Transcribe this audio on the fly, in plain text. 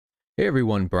Hey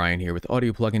everyone, Brian here with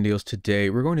Audio Plugin Deals. Today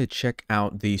we're going to check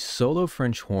out the Solo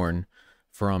French Horn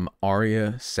from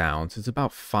Aria Sounds. It's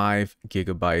about 5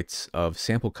 gigabytes of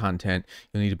sample content.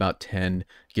 You'll need about 10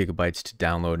 gigabytes to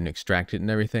download and extract it and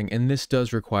everything. And this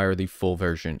does require the full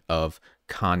version of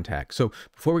Kontakt. So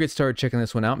before we get started checking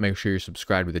this one out, make sure you're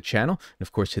subscribed to the channel. And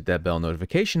of course, hit that bell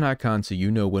notification icon so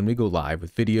you know when we go live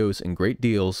with videos and great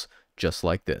deals just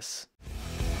like this.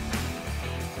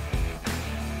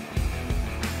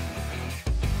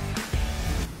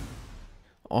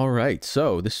 All right,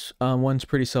 so this one's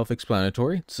pretty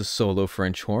self-explanatory. It's a Solo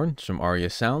French Horn. It's from Aria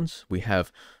Sounds. We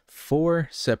have 4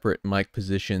 separate mic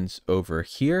positions over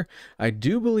here. I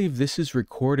do believe this is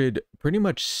recorded pretty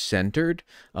much centered,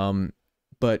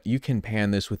 but you can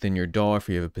pan this within your DAW if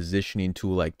you have a positioning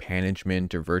tool like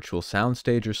Panagement or Virtual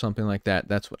Soundstage or something like that.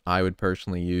 That's what I would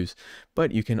personally use.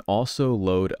 But you can also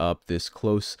load up this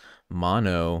close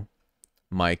mono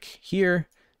mic here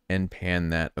and pan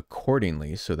that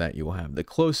accordingly so that you will have the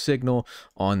close signal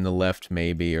on the left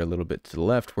maybe, or a little bit to the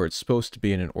left where it's supposed to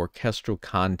be in an orchestral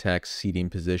context seating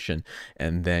position,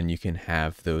 and then you can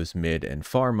have those mid and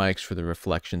far mics for the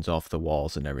reflections off the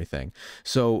walls and everything.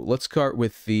 So let's start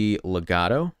with the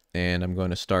legato, and I'm going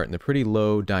to start in the pretty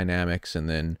low dynamics and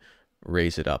then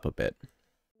raise it up a bit.